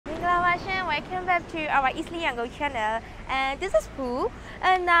welcome back to our EatSleepYangon channel, and this is Phoo,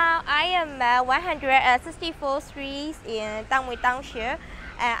 and now I am at 164th Street in Tamwe Township,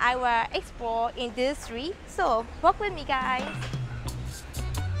 and I will explore in this street, so walk with me guys.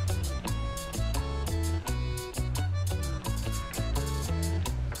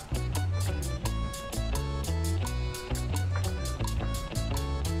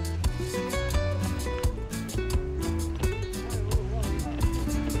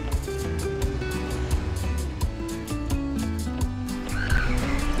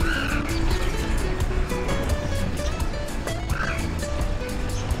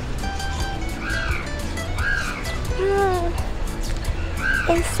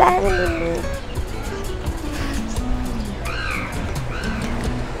 Insanity.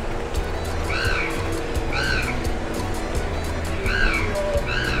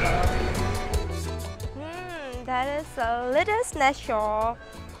 That is a little snack shop.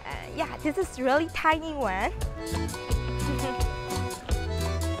 Yeah, this is really tiny one.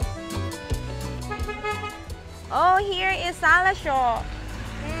 Oh, here is salad shop.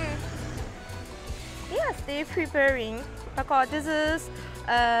 Yeah, still preparing because this is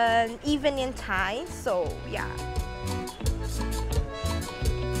evening time, so yeah.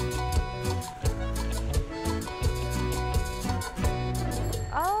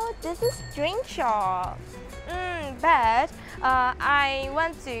 Oh, this is drink shop. But I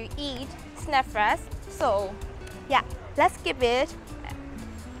want to eat snack first, so yeah, let's skip it.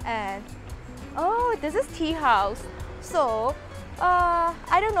 And oh, this is tea house. So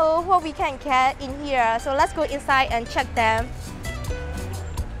I don't know what we can get in here, so let's go inside and check them.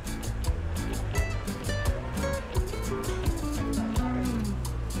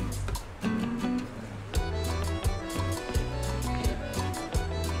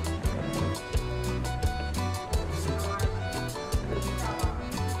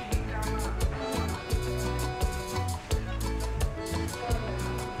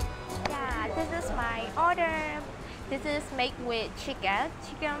 Yeah, this is my order. This is made with chicken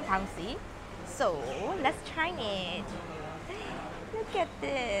Burmese. So let's try it. Look at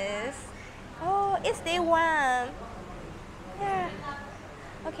this. Oh, it's day one. Yeah.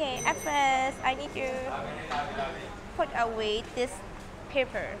 Okay, at first I need to put away this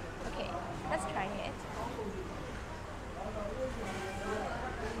paper. Okay, let's try it.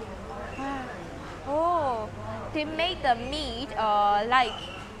 Oh, they made the meat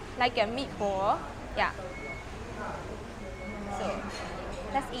like a meatball. Yeah. So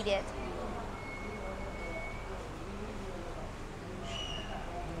let's eat it.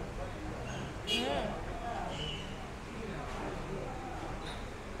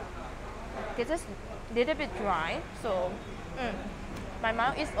 This is a little bit dry, so my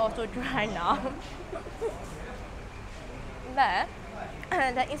mouth is also dry now. But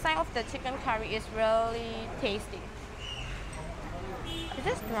the inside of the chicken curry is really tasty.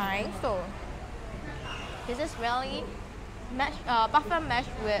 This is dry, so this is really buffalo mash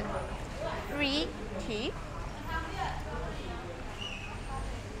with 3 tea.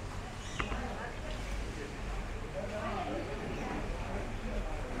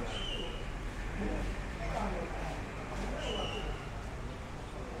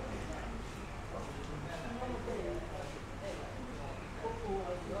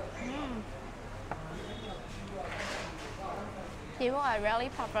 People are really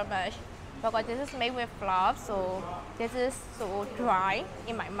buffalo mash because this is made with flour, so this is so dry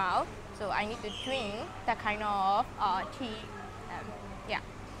in my mouth, so I need to drink that kind of tea. Yeah.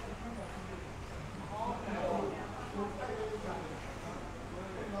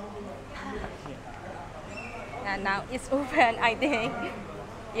 And now it's open, I think.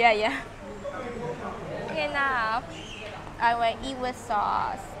 Yeah. Okay, now I will eat with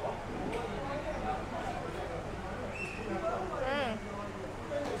sauce.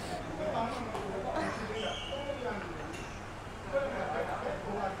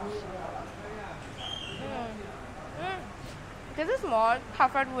 This is more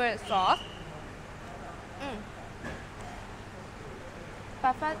covered with sauce.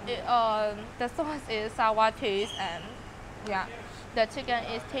 The sauce is sour taste, and yeah, the chicken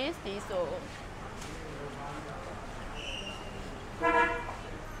is tasty. So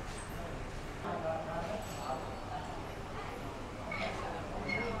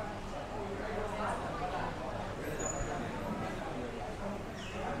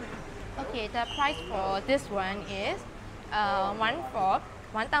okay, the price for this one is one for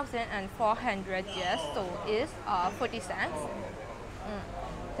 1,400 yes, so it's 40 cents.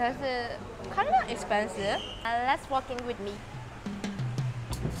 That's kind of expensive. Let's walk in with me.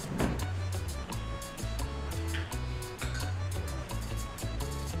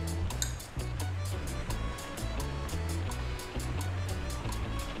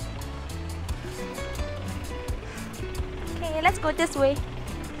 Okay, let's go this way.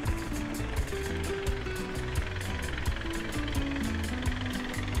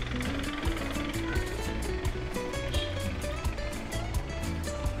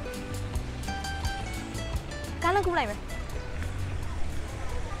 Kanan cũng này mà.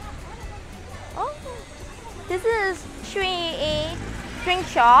 Oh, this is drink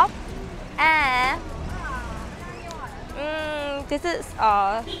shop, and this is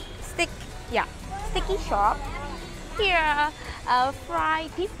sticky shop. Here,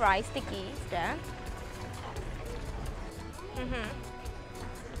 deep fried stickies there.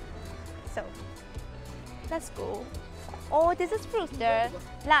 So, let's go. Oh, this is fruit there.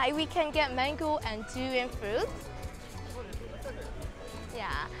 Like we can get mango and durian fruit.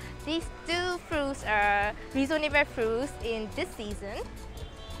 Yeah, these two fruits are reasonable fruits in this season.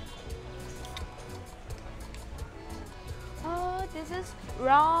 Oh, this is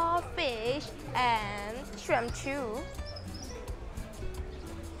raw fish and shrimp too.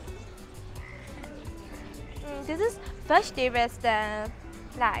 This is vegetable stand,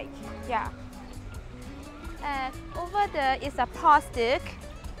 like, yeah. And over there is a plastic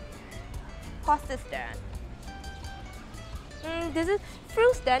stand. This is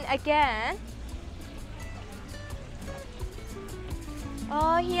fruit stand again.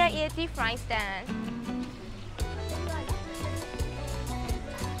 Oh, here is the frying stand.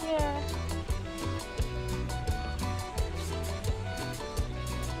 Here.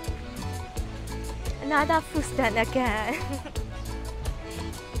 Another fruit stand again.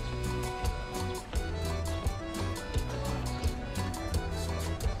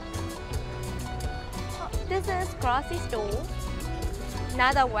 This is grocery store.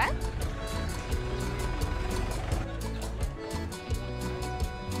 Another one.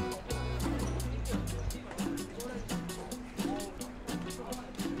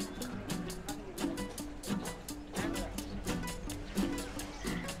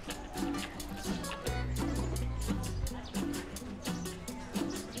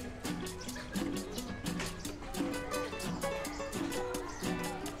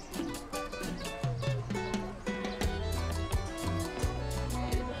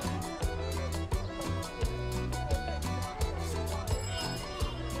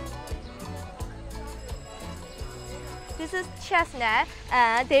 This is chestnut,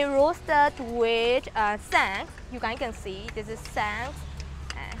 and they roasted with sand. You guys can see this is sand.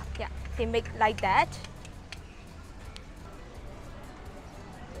 Yeah, they make like that.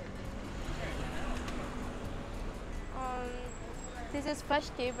 This is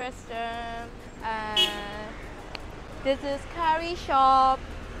vegetable stand. This is curry shop.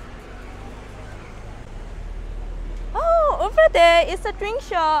 Oh, over there is a drink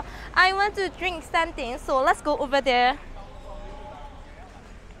shop. I want to drink something, so let's go over there.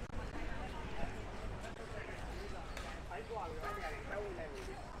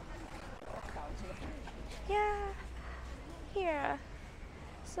 Yeah, here.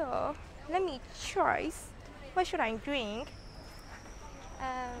 So let me choose. What should I drink?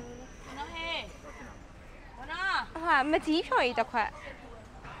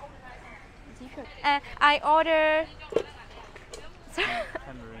 I order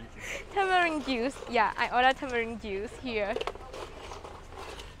tamarind juice. Yeah, I ordered tamarind juice here.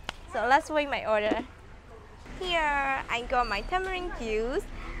 So let's wait my order. Here I got my tamarind juice,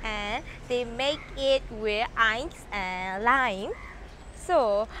 and they make it with ice and lime.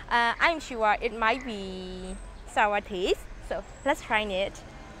 So I'm sure it might be sour taste. So let's try it.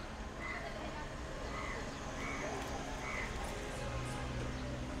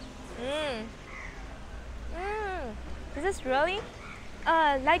 This is really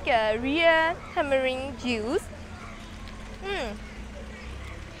like a real tamarind juice.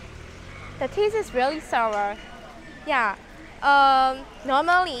 The taste is really sour. Yeah.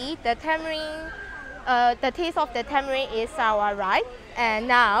 Normally the tamarind, the taste of the tamarind is sour, right? And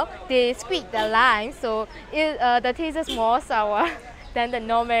now they squeeze the lime, so the taste is more sour than the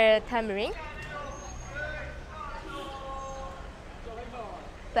normal tamarind.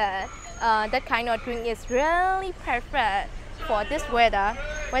 But that kind of drink is really perfect for this weather.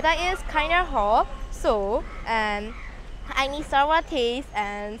 Weather is kind of hot, so I need sour taste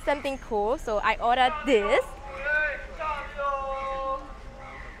and something cool, so I ordered this.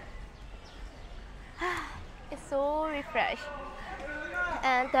 It's so refreshing.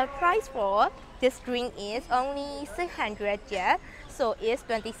 And the price for this drink is only 600 yen, so it's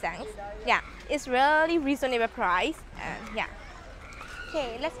 20 cents. Yeah, it's really reasonable price. And yeah.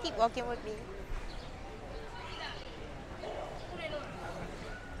 Okay, let's keep walking with me.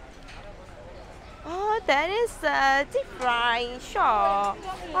 Oh, that is a deep fry shop.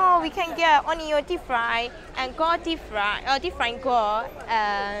 Oh, we can get onion deep fry and goat deep fry, deep fried goat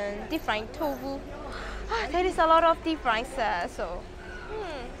and deep fried tofu. There is a lot of deep fries, so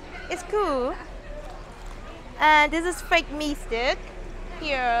it's cool. And this is fake meat stick.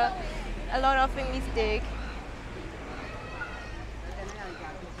 Here, a lot of fake meat stick.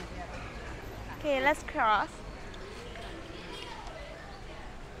 Okay, let's cross.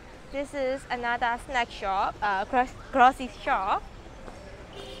 This is another snack shop, grocery shop.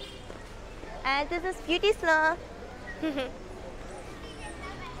 And this is beauty salon.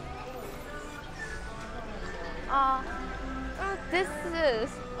 This is,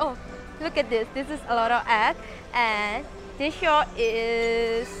 oh, look at this. This is a lot of egg. And this shop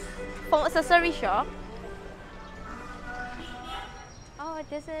is phone accessory shop. Oh,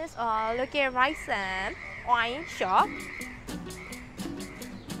 this is look at rice and wine shop.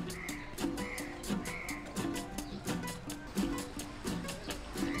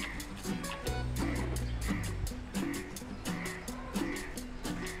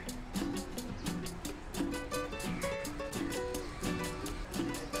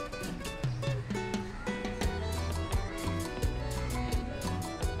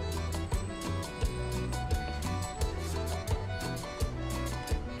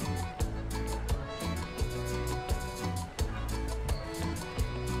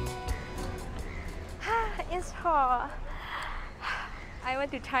 It's hot. I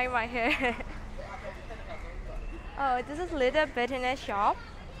want to tie my hair. Oh, this is little business shop.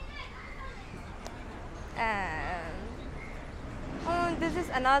 And oh, this is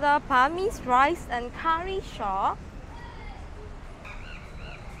another Burmese rice and curry shop.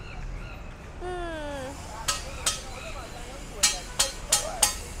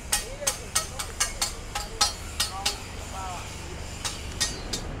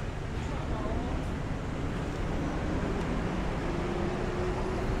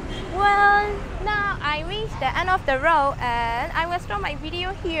 Well, now I reached the end of the road and I will stop my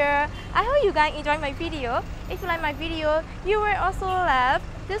video here. I hope you guys enjoyed my video. If you like my video, you will also love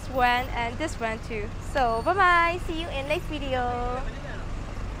this one and this one too. So bye bye, see you in next video.